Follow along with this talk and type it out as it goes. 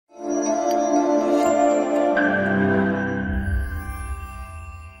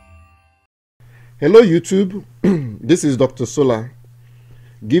Hello YouTube, this is Dr. Solar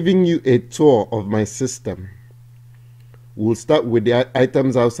giving you a tour of my system. We'll start with the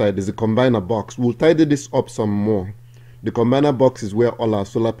items outside. There's a combiner box. We'll tidy this up some more. The combiner box is where all our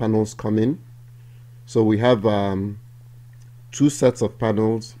solar panels come in. So we have two sets of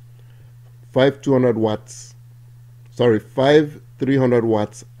panels, five 300 watts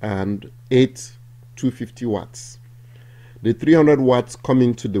and 8 250 watts. The 300 watts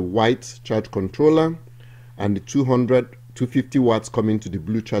coming to the white charge controller, and the 250 watts coming to the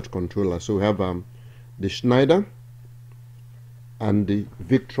blue charge controller. So we have the Schneider and the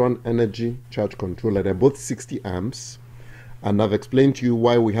Victron energy charge controller. They're both 60 amps, and I've explained to you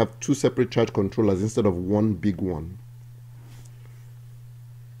why we have two separate charge controllers instead of one big one.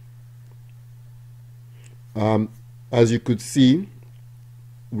 As you could see,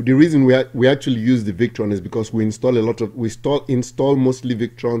 the reason we actually use the Victron is because we install install mostly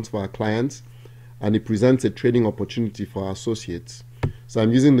Victrons for our clients, and it presents a trading opportunity for our associates. So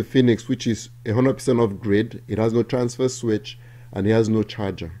I'm using the Phoenix, which is 100% off grid. It has no transfer switch and it has no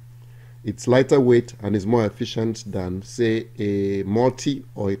charger. It's lighter weight and is more efficient than, say, a multi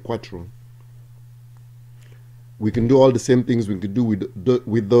or a quattro. We can do all the same things we could do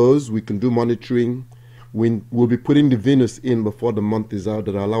with those. We can do monitoring. We'll be putting the Venus in before the month is out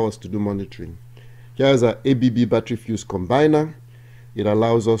that allow us to do monitoring. Here's our ABB battery fuse combiner. It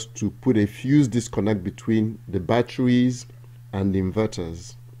allows us to put a fuse disconnect between the batteries and the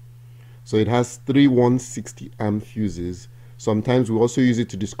inverters. So it has three 160 amp fuses. Sometimes we also use it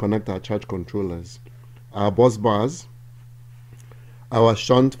to disconnect our charge controllers. Our bus bars, our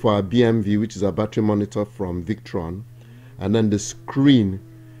shunt for our BMV, which is our battery monitor from Victron, and then the screen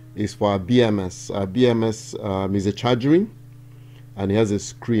is for our BMS. Our BMS is a charge ring, and it has a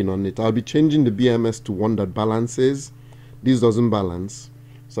screen on it. I'll be changing the BMS to one that balances. This doesn't balance,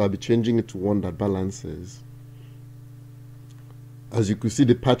 so I'll be changing it to one that balances. As you can see,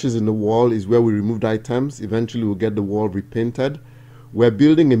 the patches in the wall is where we removed items. Eventually we'll get the wall repainted. We're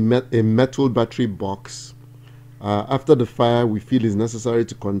building a metal battery box. After the fire, we feel it's necessary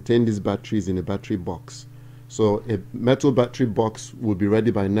to contain these batteries in a battery box. So a metal battery box will be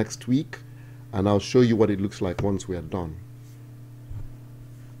ready by next week, and I'll show you what it looks like once we are done.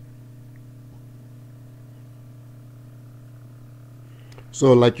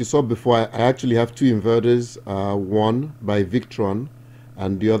 So like you saw before, I actually have two inverters, one by Victron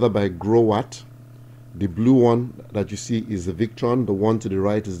and the other by Growatt. The blue one that you see is the Victron, the one to the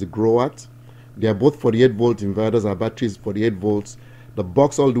right is the Growatt. They are both 48 volt inverters. Our battery is 48 volts. The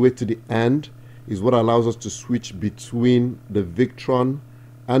box all the way to the end is what allows us to switch between the Victron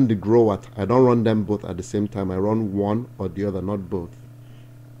and the Growatt. I don't run them both at the same time. I run one or the other, not both.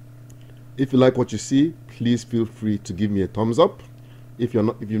 If you like what you see, please feel free to give me a thumbs up. If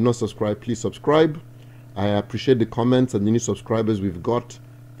you've not subscribed, please subscribe. I appreciate the comments and the new subscribers we've got.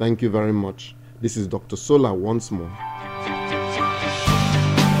 Thank you very much. This is Dr. Solar once more.